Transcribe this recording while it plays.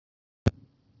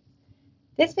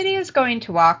This video is going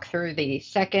to walk through the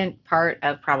second part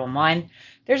of problem one.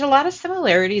 There's a lot of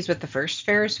similarities with the first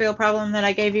Ferris wheel problem that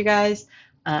I gave you guys.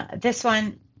 This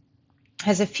one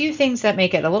has a few things that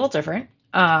make it a little different,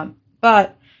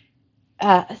 but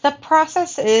the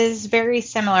process is very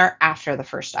similar after the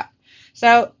first step.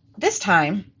 So this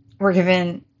time we're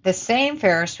given the same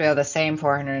Ferris wheel, the same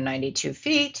 492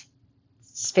 feet,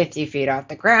 it's 50 feet off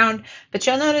the ground, but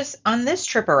you'll notice on this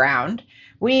trip around,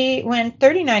 we went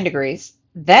 39 degrees,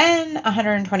 then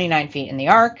 129 feet in the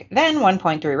arc, then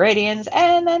 1.3 radians,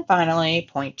 and then finally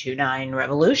 0.29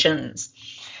 revolutions.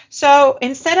 So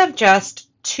instead of just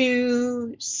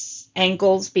two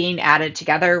angles being added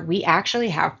together, we actually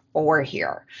have four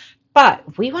here.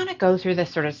 But we want to go through the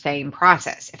sort of same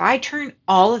process. If I turn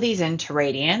all of these into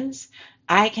radians,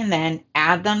 I can then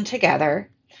add them together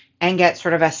and get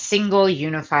sort of a single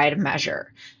unified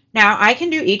measure. Now I can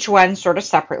do each one sort of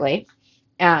separately.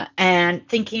 And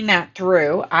thinking that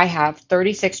through, I have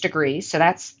 36 degrees, so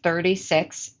that's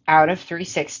 36 out of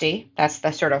 360. That's the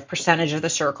sort of percentage of the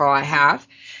circle I have.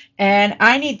 And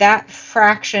I need that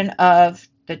fraction of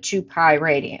the 2 pi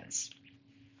radians.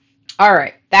 All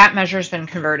right, that measure's been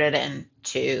converted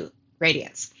into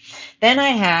radians. Then I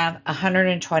have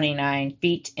 129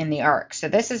 feet in the arc. So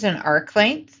this is an arc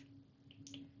length.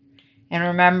 And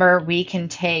remember, we can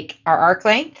take our arc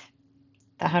length,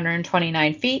 the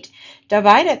 129 feet,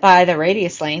 divide it by the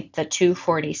radius length, the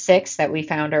 246 that we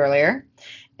found earlier,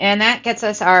 and that gets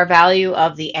us our value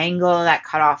of the angle that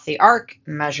cut off the arc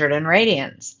measured in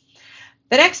radians.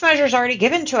 The next measure is already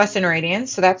given to us in radians,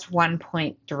 so that's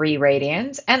 1.3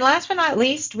 radians. And last but not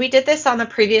least, we did this on the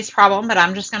previous problem, but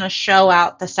I'm just going to show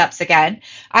out the steps again.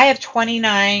 I have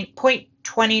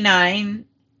 29.29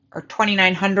 or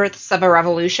 29 hundredths of a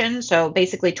revolution, so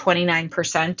basically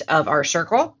 29% of our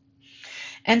circle.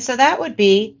 And so that would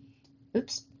be,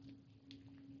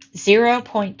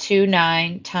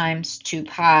 0.29 times 2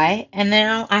 pi, and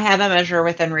now I have a measure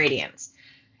within radians.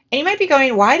 And you might be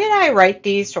going, why did I write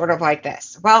these sort of like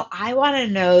this? Well, I want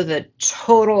to know the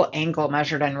total angle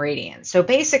measured in radians. So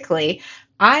basically,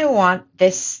 I want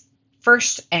this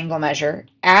first angle measure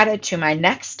added to my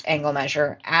next angle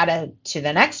measure, added to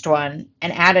the next one,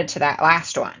 and added to that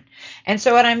last one. And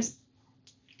so what I'm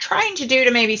trying to do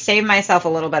to maybe save myself a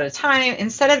little bit of time,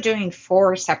 instead of doing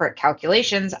 4 separate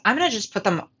calculations, I'm going to just put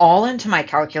them all into my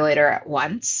calculator at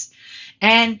once.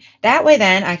 And that way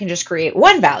then I can just create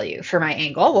one value for my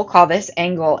angle. We'll call this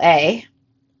angle A.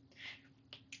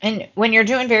 And when you're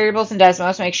doing variables in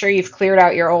Desmos, make sure you've cleared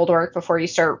out your old work before you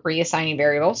start reassigning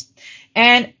variables.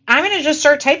 And I'm going to just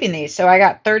start typing these. So I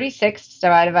got 36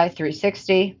 divided by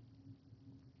 360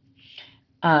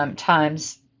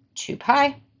 times 2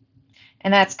 pi.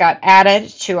 And that's got added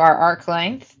to our arc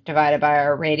length divided by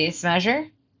our radius measure.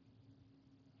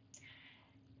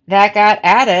 That got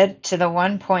added to the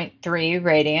 1.3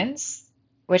 radians,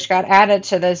 which got added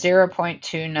to the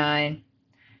 0.29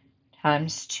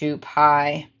 times 2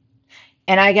 pi.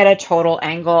 And I get a total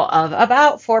angle of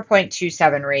about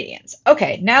 4.27 radians.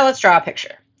 Okay, now let's draw a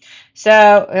picture.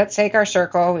 So let's take our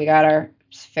circle. We got our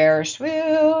Ferris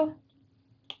wheel.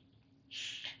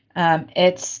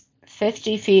 It's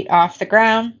 50 feet off the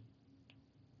ground.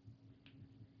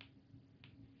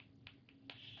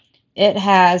 It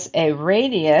has a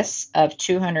radius of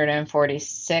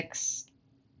 246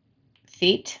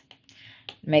 feet.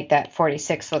 Make that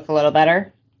 46 look a little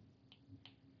better.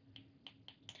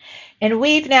 And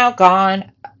we've now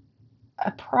gone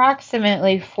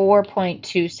approximately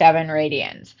 4.27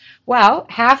 radians. Well,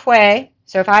 halfway,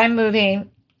 so if I'm moving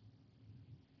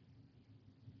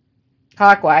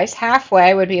clockwise,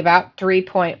 halfway would be about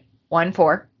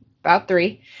 3.14, about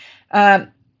 3.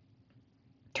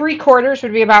 3/4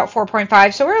 would be about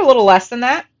 4.5, so we're a little less than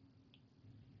that.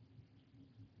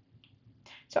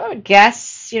 So I would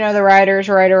guess, the rider's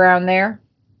right around there.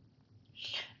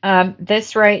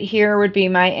 This right here would be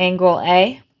my angle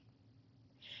A.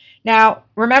 Now,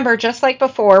 remember, just like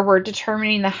before, we're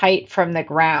determining the height from the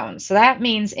ground. So that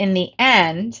means in the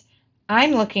end,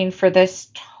 I'm looking for this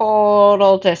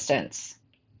total distance.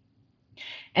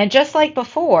 And just like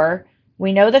before,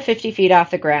 we know the 50 feet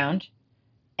off the ground,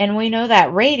 and we know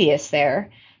that radius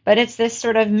there, but it's this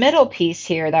sort of middle piece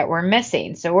here that we're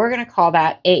missing. So we're going to call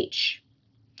that H.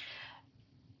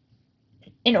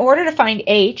 In order to find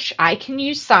H, I can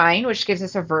use sine, which gives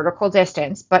us a vertical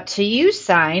distance, but to use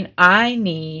sine, I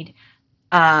need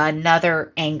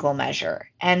another angle measure.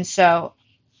 And so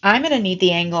I'm going to need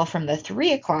the angle from the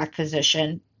 3 o'clock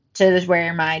position to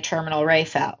where my terminal ray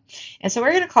fell. And so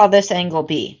we're going to call this angle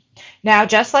B. Now,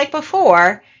 just like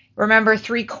before, remember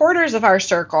 3/4 of our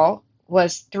circle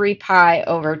was 3 pi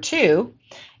over 2.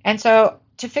 And so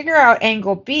to figure out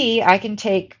angle B, I can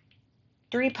take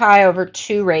 3 pi over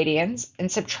 2 radians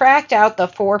and subtract out the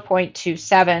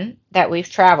 4.27 that we've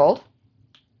traveled.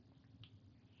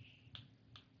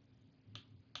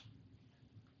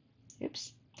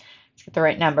 Oops, let's get the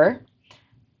right number.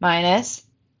 Minus,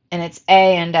 and it's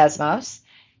A in Desmos.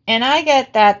 And I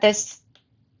get that this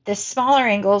smaller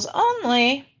angle is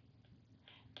only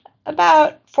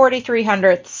about 43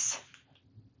 hundredths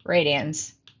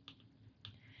radians.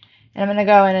 And I'm going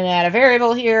to go in and add a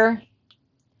variable here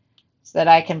so that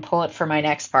I can pull it for my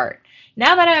next part.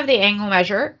 Now that I have the angle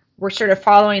measure, we're sort of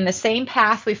following the same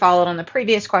path we followed on the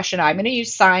previous question. I'm going to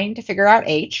use sine to figure out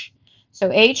h.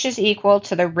 So h is equal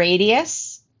to the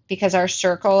radius, because our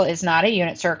circle is not a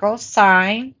unit circle,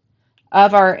 sine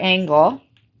of our angle.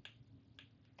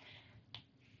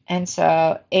 And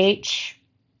so h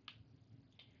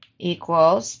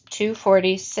equals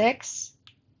 246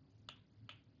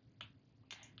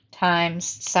 times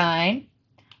sine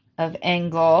of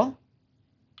angle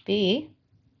B.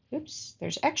 Oops,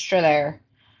 there's extra there.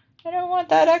 I don't want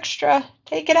that extra.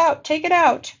 Take it out, take it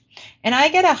out. And I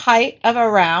get a height of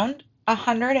around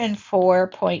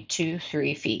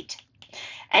 104.23 feet.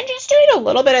 And just doing a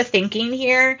little bit of thinking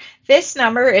here, this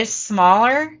number is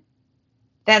smaller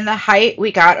than the height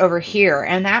we got over here.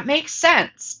 And that makes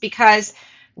sense because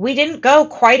we didn't go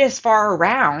quite as far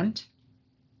around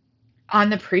on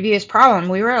the previous problem.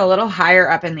 We were a little higher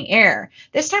up in the air.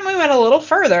 This time we went a little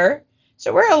further,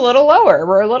 so we're a little lower.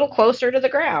 We're a little closer to the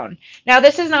ground. Now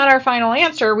this is not our final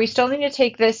answer. We still need to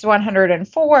take this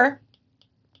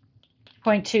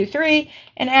 104.23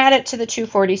 and add it to the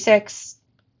 246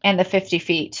 and the 50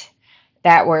 feet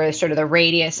that were sort of the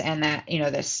radius and that,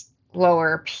 this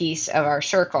lower piece of our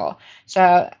circle.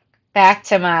 So back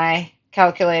to my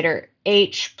calculator,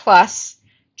 h plus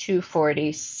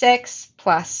 246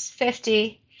 plus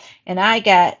 50, and I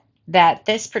get that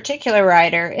this particular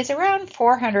rider is around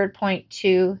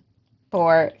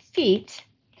 400.24 feet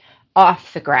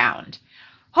off the ground.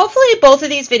 Hopefully both of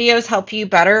these videos help you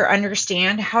better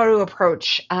understand how to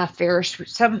approach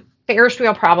some Ferris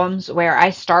wheel problems where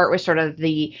I start with sort of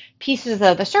the pieces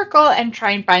of the circle and try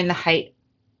and find the height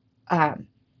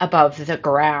above the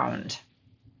ground.